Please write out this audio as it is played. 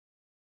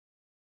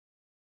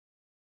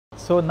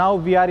So now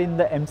we are in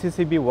the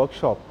MCCB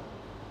workshop.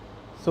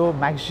 So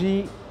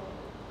MAXGE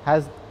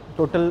has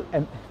total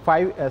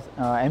 5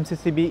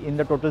 MCCB in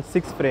the total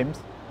 6 frames.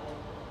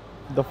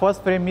 The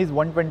first frame is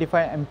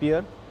 125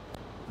 ampere,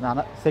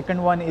 the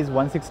second one is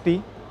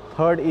 160,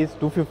 third is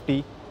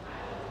 250,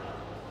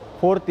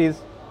 fourth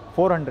is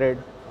 400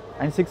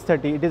 and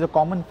 630, it is a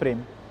common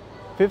frame,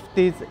 fifth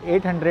is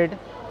 800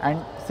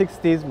 and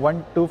sixth is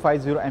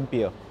 1250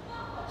 ampere.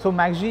 So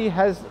MAXGE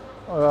has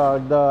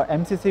the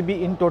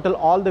MCCB in total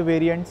all the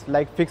variants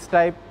like fixed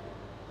type,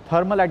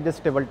 thermal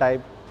adjustable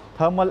type,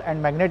 thermal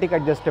and magnetic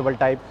adjustable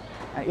type,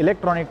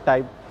 electronic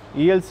type,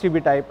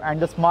 ELCB type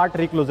and the smart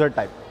recloser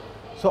type.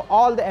 So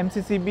all the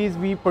MCCBs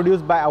we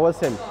produce by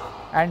ourselves,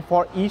 and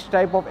for each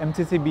type of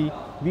MCCB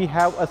we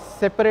have a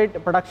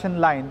separate production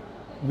line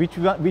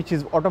which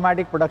is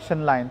automatic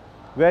production line,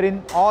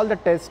 wherein all the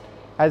test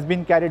has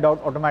been carried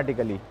out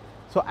automatically.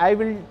 So I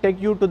will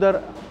take you to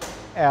the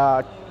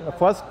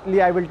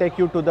firstly I will take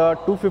you to the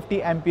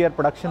 250 ampere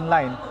production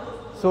line.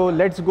 So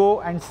let's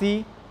go and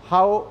see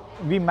how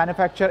we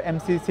manufacture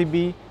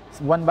MCCB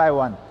one by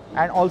one,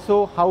 and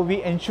also how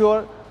we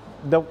ensure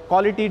the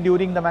quality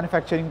during the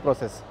manufacturing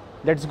process.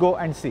 Let's go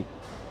and see.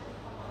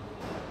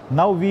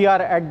 Now we are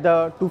at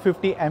the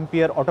 250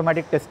 ampere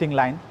automatic testing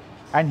line,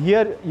 and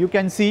here you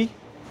can see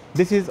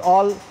this is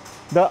all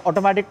the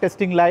automatic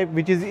testing line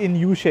which is in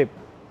U shape.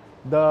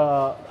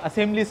 The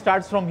assembly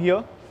starts from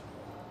here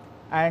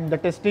and the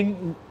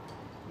testing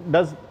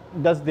does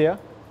there,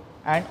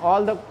 and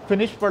all the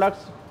finished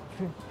products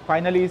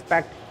finally is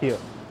packed here.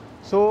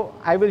 So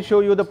I will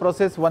show you the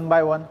process one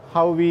by one,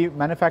 how we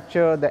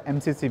manufacture the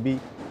MCCB.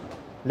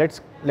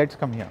 Let's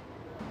come here.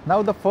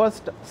 Now the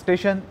first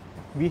station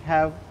we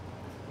have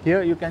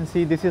here, you can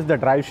see this is the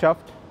drive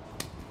shaft.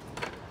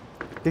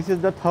 This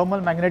is the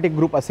thermal magnetic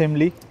group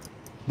assembly.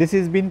 This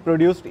is being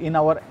produced in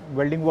our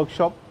welding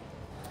workshop.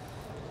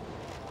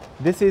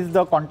 This is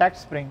the contact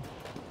spring.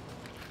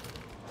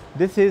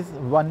 This is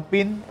one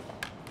pin,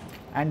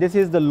 and this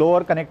is the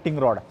lower connecting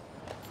rod.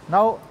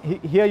 Now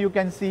here you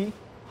can see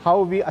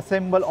how we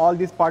assemble all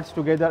these parts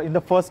together in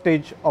the first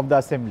stage of the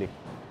assembly.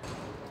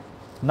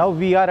 Now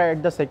we are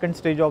at the second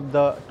stage of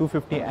the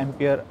 250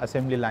 ampere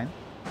assembly line.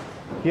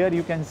 Here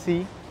you can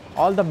see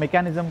all the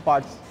mechanism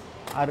parts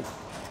are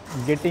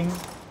getting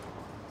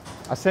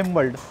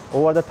assembled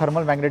over the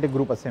thermal magnetic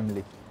group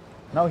assembly.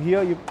 Now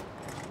here you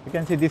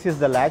can see this is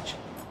the latch,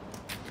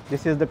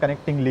 this is the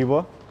connecting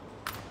lever,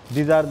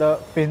 these are the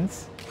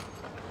pins,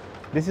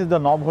 this is the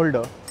knob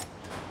holder,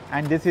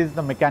 and this is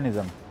the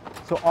mechanism.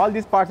 So all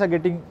these parts are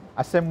getting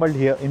assembled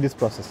here in this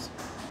process.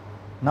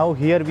 Now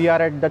here we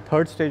are at the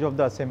third stage of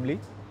the assembly,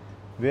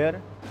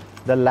 where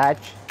the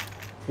latch,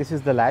 this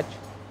is the latch,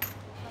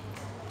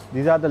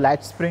 these are the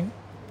latch spring,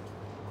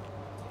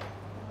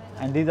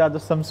 and these are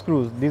some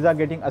screws. These are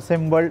getting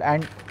assembled,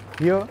 and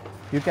here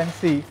you can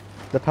see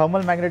the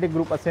thermal magnetic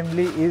group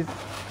assembly is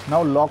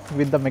now locked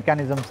with the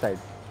mechanism side,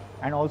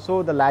 and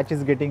also the latch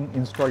is getting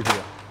installed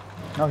here.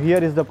 Now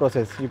here is the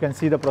process. You can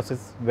see the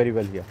process very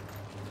well here.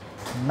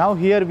 Now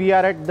here we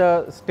are at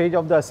the stage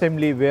of the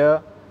assembly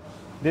where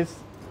this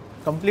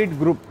complete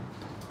group,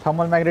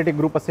 thermal magnetic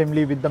group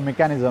assembly with the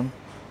mechanism,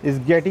 is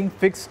getting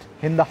fixed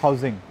in the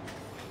housing.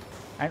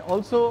 And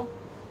also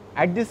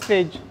at this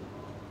stage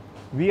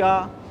we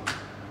are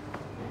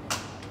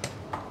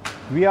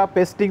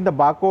pasting the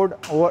barcode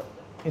over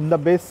in the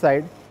base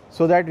side,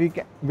 so that we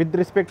can, with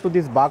respect to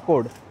this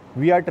barcode,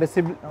 we are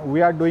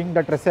doing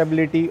the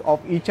traceability of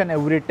each and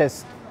every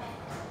test,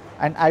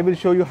 and I will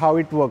show you how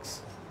it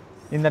works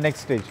in the next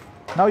stage.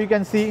 Now you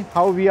can see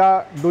how we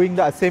are doing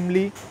the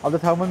assembly of the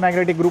thermal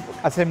magnetic group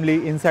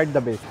assembly inside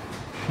the base.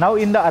 Now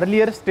in the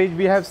earlier stage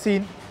we have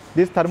seen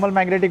this thermal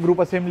magnetic group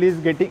assembly is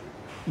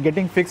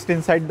getting fixed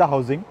inside the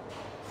housing,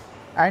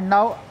 and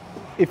now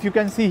if you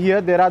can see here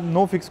there are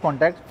no fixed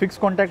contact. Fixed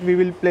contact we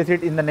will place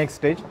it in the next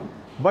stage,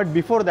 but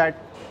before that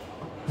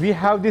we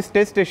have this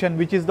test station,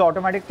 which is the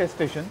automatic test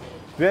station,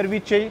 where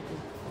we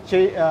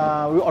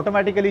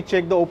automatically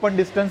check the open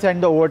distance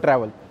and the over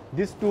travel.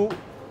 These two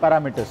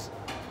parameters.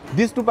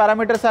 These two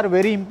parameters are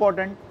very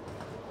important.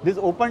 This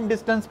open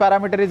distance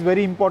parameter is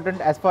very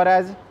important as far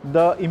as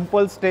the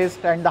impulse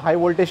test and the high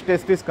voltage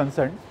test is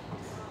concerned,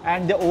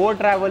 and the over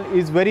travel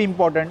is very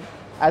important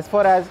as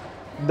far as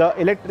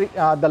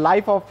the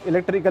life of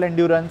electrical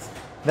endurance.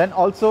 Then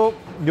also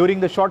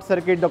during the short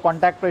circuit, the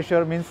contact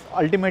pressure, means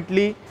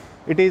ultimately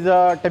it is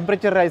a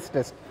temperature rise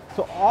test.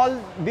 So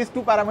all these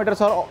two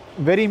parameters are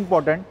very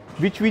important,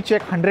 which we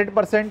check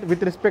 100%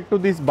 with respect to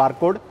this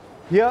barcode.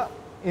 Here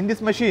in this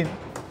machine,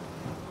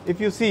 if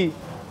you see,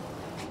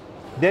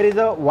 there is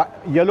a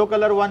yellow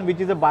color one which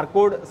is a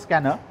barcode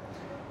scanner.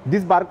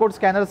 This barcode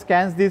scanner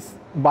scans this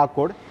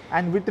barcode,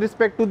 and with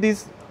respect to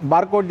this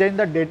barcode, then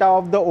the data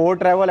of the over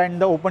travel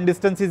and the open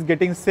distance is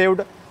getting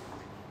saved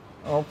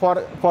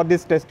for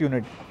this test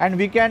unit, and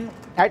we can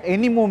at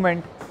any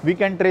moment we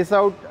can trace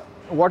out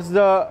what's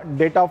the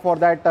data for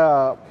that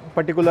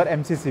particular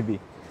MCCB.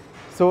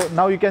 So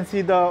now you can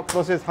see the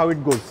process how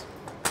it goes.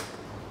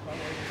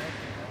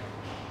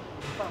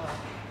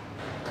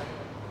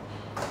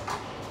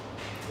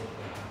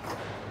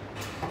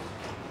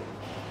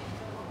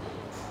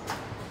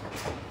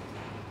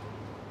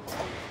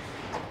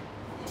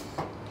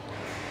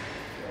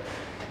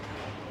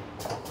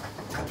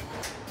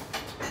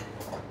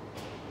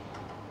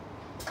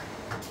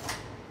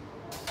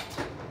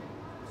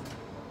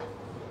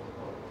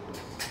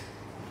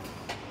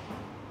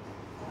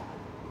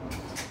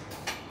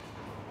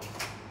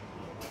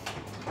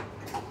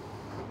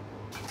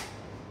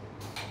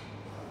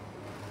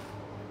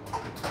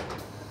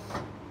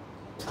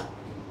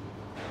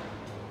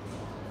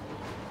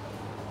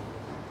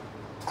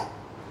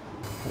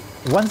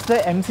 Once the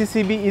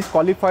MCCB is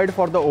qualified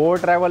for the over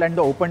travel and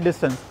the open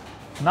distance,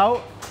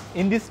 now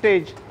in this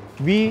stage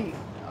we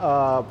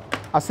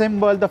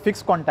assemble the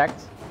fixed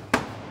contacts.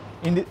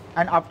 And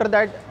after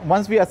that,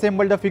 once we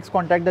assemble the fixed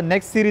contact, the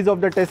next series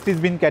of the test is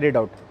being carried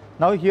out.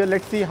 Now here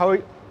let's see how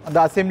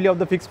the assembly of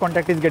the fixed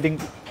contact is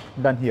getting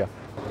done here.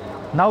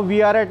 Now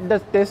we are at the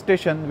test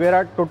station where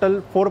our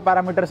total 4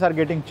 parameters are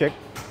getting checked.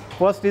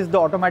 First is the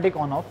automatic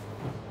on-off.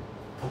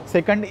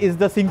 Second is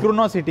the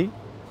synchronicity.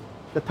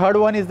 The third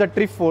one is the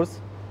trip force,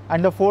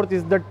 and the fourth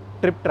is the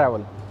trip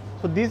travel.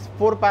 So these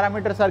 4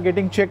 parameters are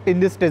getting checked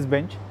in this test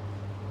bench.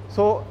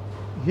 So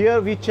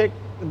here we check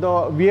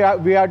we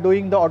are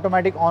doing the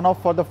automatic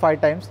on-off for the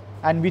 5 times,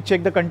 and we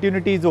check the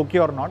continuity is okay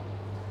or not.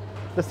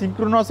 The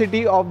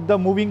synchronicity of the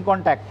moving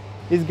contact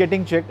is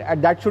getting checked,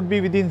 and that should be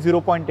within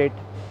 0.8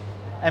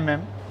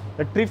 mm.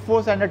 The trip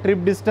force and the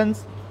trip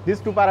distance, these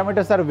 2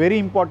 parameters are very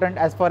important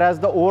as far as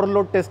the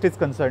overload test is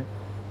concerned.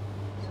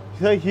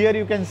 So here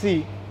you can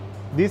see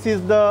this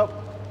is the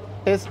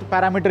test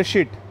parameter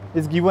sheet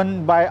is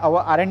given by our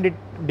R&D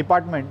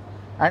department,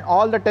 and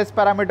all the test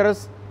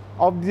parameters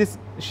of this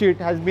sheet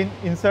has been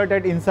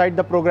inserted inside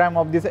the program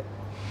of this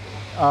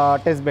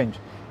test bench.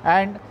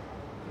 And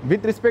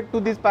with respect to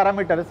these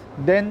parameters,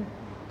 then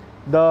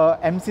the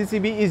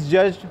MCCB is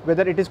judged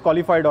whether it is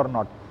qualified or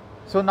not.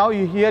 So now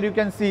here you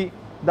can see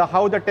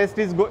how the test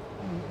is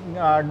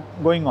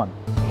going on.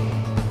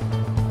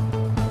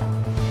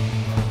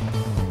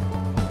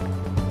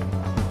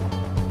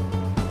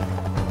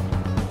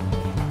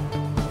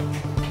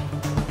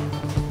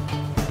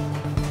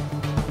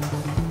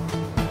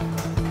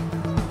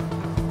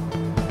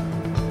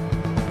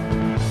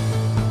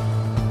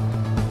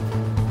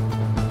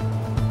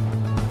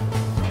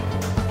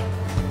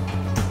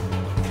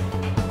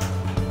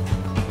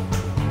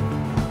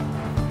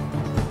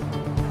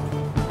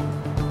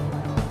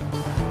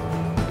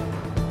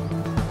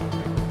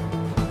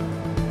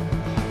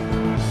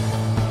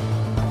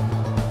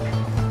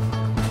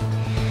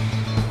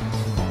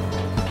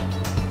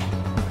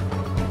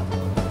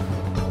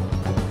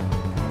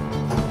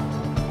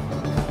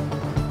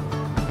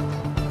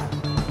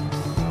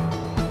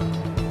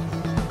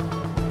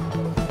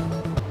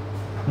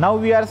 Now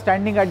we are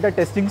standing at the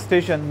testing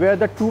station where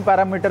the 2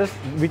 parameters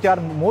which are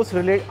most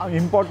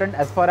important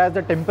as far as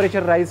the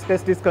temperature rise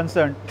test is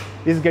concerned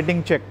is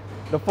getting checked.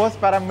 The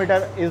first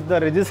parameter is the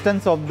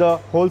resistance of the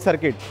whole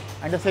circuit,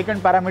 and the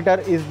second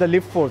parameter is the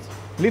lift force.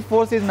 Lift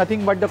force is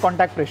nothing but the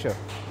contact pressure.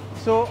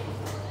 So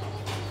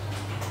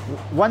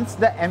once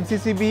the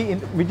MCCB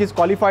which is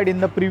qualified in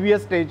the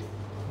previous stage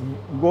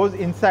goes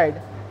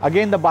inside,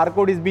 again the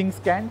barcode is being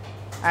scanned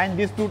and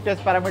these 2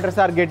 test parameters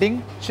are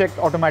getting checked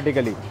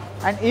automatically.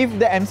 And if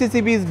the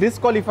MCCB is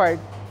disqualified,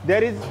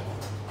 there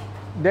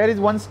is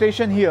one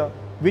station here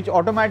which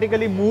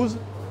automatically moves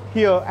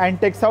here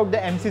and takes out the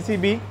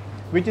MCCB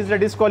which is the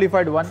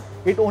disqualified one.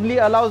 It only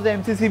allows the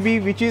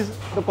MCCB which is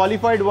the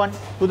qualified one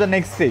to the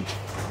next stage.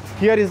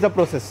 Here is the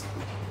process.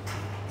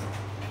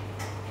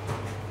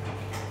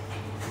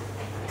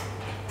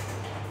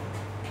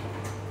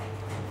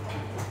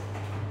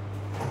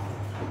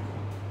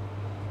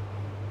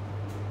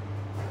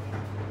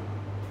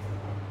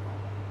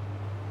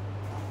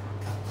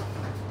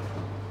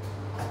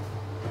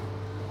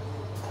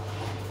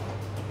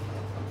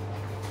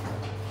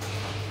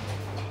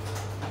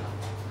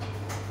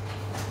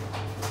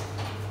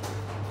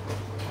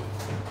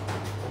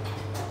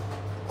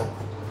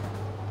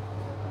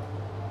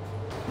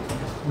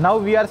 Now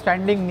we are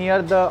standing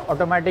near the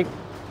automatic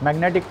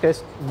magnetic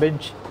test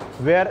bench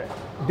where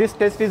this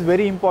test is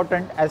very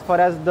important as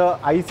far as the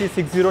IEC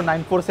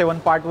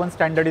 60947 part 1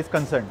 standard is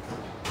concerned.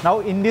 Now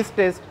in this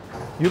test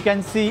you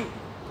can see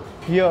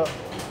here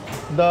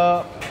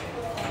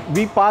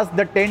we pass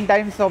the 10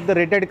 times of the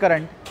rated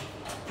current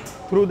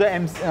through the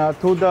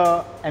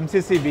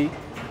MCCB,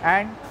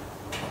 and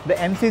the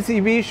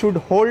MCCB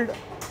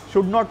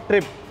should not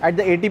trip at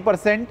the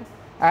 80%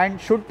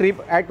 and should trip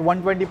at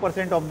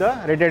 120% of the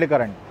rated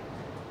current.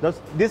 Thus,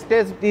 this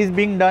test is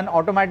being done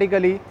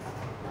automatically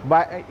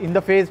in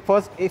the phase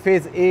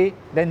A,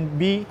 then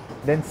B,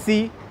 then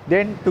C,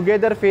 then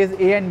together phase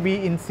A and B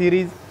in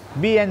series,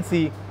 B and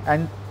C,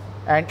 and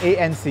A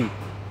and C.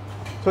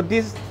 So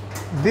this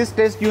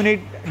test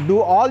unit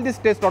do all this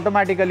test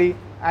automatically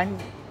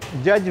and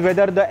judge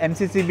whether the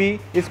MCCB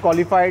is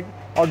qualified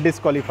or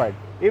disqualified.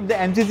 If the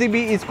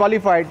MCCB is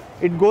qualified,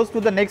 it goes to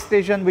the next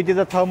station, which is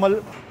a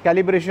thermal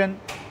calibration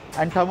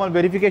and thermal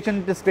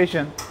verification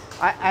station,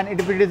 and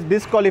if it is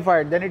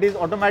disqualified, then it is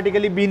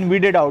automatically being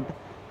weeded out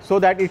so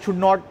that it should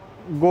not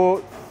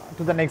go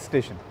to the next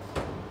station.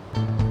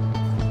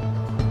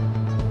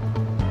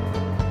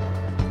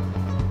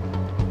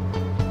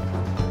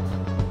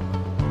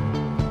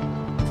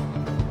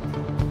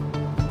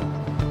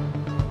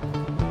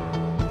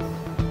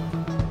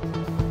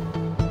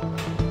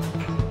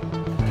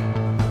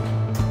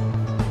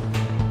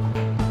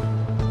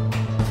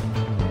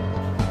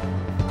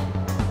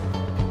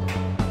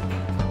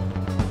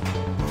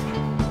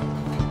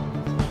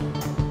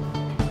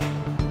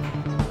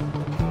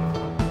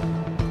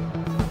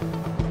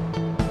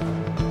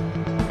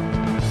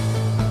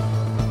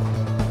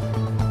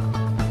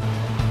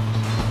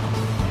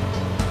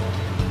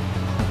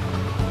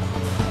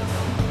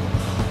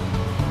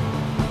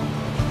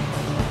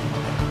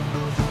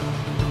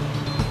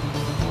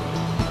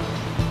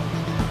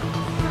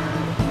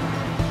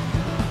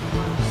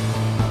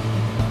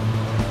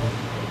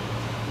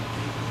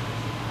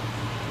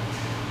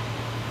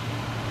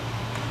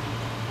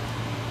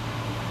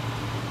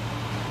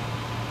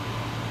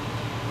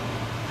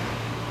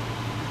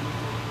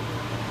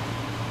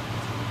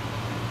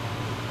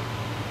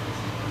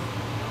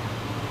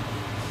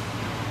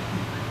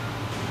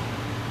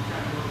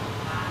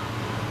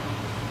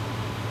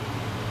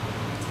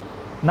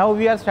 Now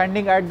we are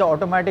standing at the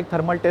automatic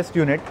thermal test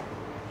unit.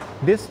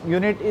 This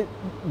unit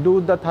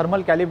do the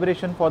thermal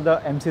calibration for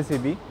the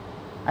MCCB,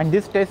 and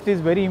this test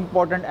is very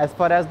important as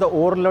far as the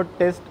overload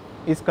test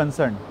is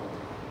concerned.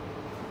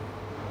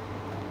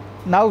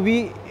 Now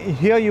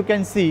here you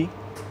can see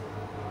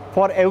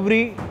for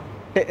every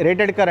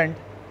rated current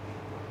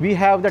we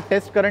have the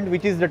test current,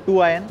 which is the 2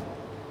 ion,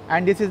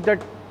 and this is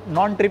the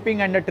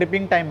non-tripping and the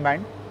tripping time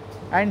band,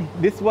 and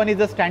this one is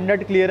the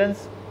standard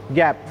clearance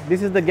gap.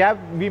 This is the gap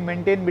we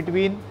maintain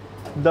between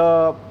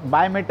the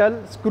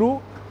bimetal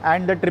screw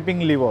and the tripping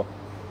lever.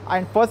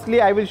 And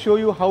firstly I will show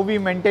you how we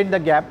maintain the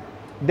gap.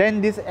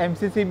 Then this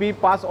MCCB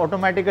pass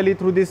automatically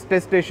through this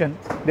test station.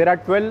 There are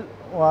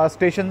 12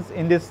 stations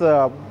in this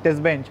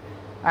test bench,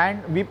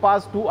 and we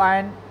pass 2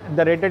 ion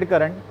the rated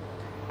current,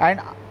 and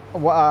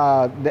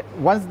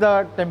once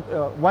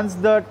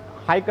the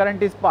high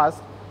current is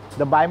passed,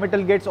 the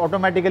bimetal gets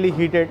automatically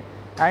heated,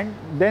 and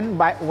then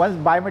once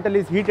bimetal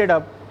is heated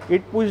up,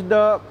 it pushes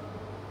the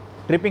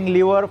tripping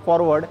lever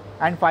forward,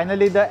 and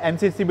finally the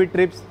MCCB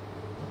trips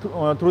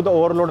through the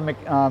overload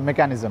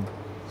mechanism.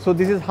 So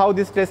this is how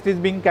this test is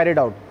being carried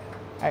out.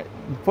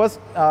 First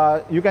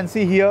you can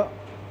see here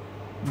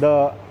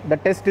the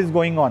test is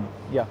going on.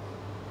 Yeah.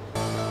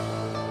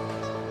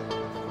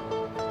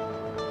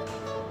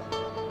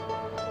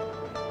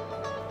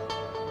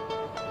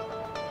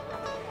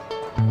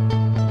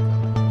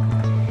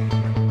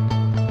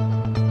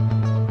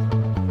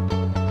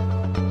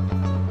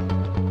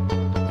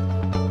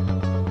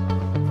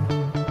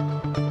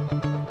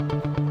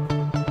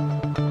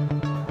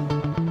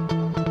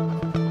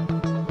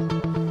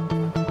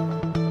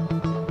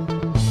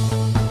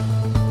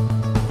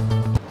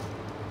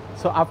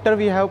 So after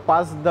we have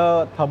passed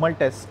the thermal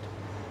test,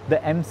 the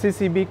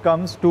MCCB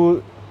comes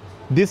to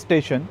this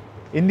station.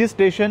 In this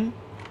station,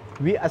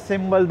 we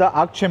assemble the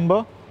arc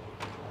chamber.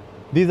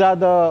 These are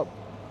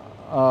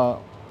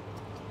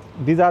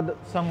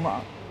some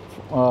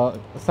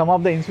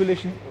of the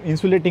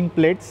insulating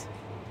plates.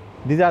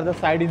 These are the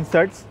side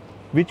inserts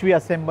which we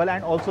assemble,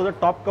 and also the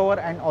top cover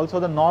and also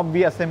the knob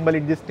we assemble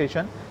in this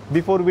station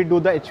before we do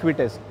the HV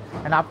test.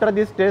 And after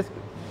this test,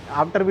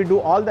 after we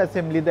do all the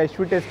assembly, the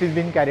HV test is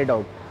being carried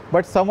out.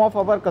 But some of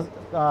our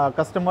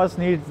customers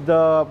needs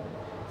the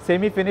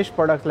semi-finished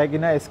products like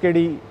in a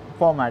SKD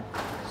format.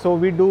 So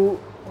we do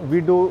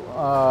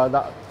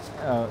the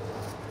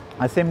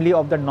assembly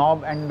of the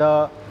knob and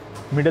the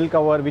middle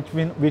cover,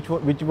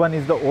 which one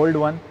is the old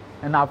one.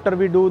 And after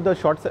we do the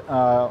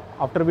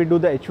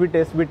HV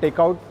test, we take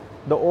out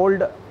the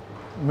old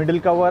middle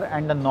cover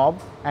and the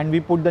knob, and we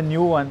put the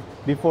new one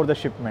before the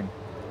shipment.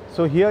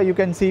 So here you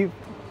can see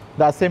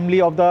the assembly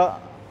of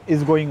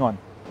is going on.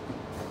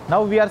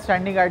 Now we are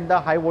standing at the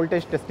high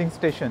voltage testing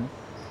station.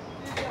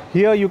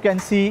 Here you can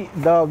see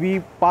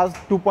we passed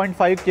 2.5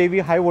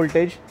 kV high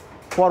voltage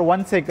for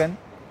 1 second,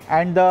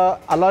 and the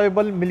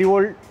allowable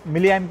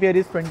milliampere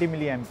is 20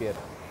 milliampere.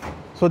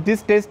 So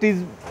this test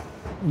is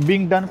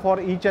being done for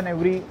each and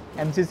every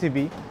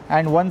MCCB,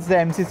 and once the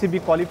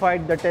MCCB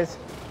qualified the test,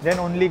 then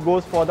only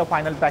goes for the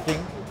final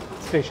packing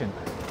station.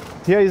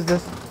 Here is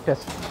this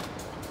test.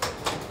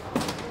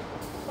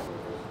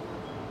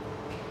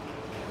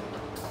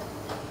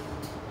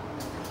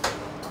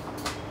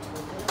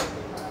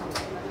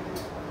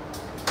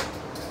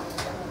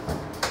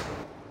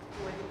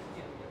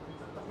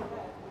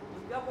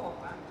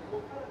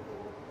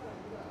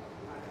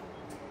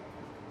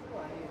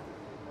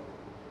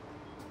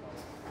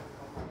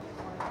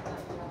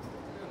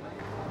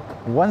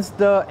 Once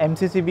the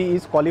MCCB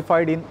is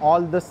qualified in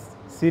all the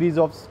series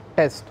of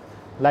tests,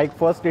 like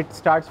first it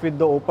starts with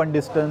the open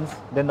distance,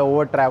 then the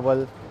over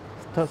travel,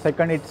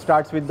 second it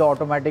starts with the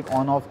automatic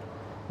on off,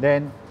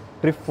 then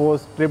trip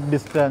force, trip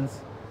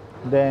distance,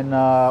 then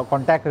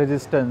contact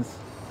resistance.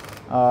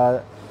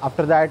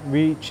 After that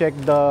we check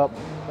the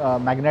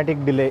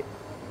magnetic delay,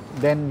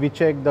 then we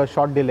check the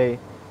short delay,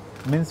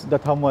 means the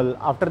thermal,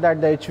 after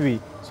that the HV.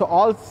 So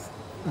all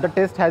the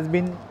test has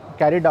been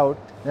carried out.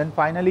 Then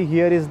finally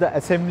here is the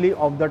assembly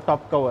of the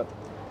top cover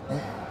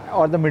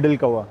or the middle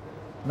cover.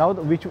 Now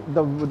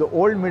the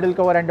old middle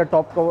cover and the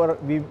top cover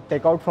we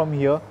take out from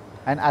here,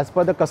 and as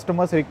per the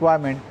customer's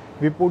requirement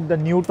we put the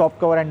new top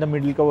cover and the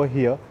middle cover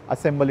here,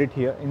 assemble it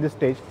here in this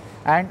stage,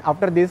 and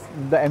after this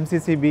the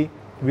MCCB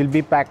will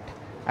be packed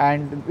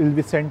and will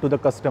be sent to the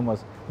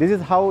customers. This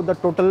is how the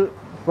total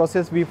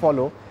process we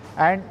follow,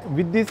 and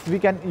with this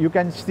you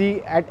can see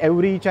at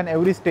each and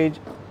every stage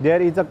there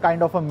is a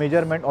kind of a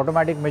measurement,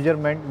 automatic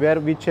measurement, where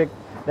we check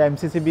the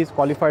MCCB is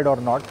qualified or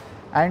not.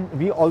 And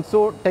we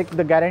also take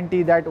the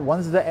guarantee that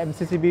once the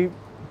MCCB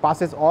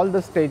passes all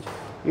the stage,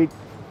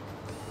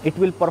 it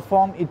will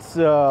perform its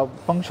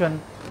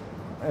function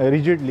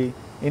rigidly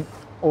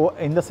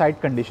in the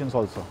site conditions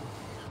also.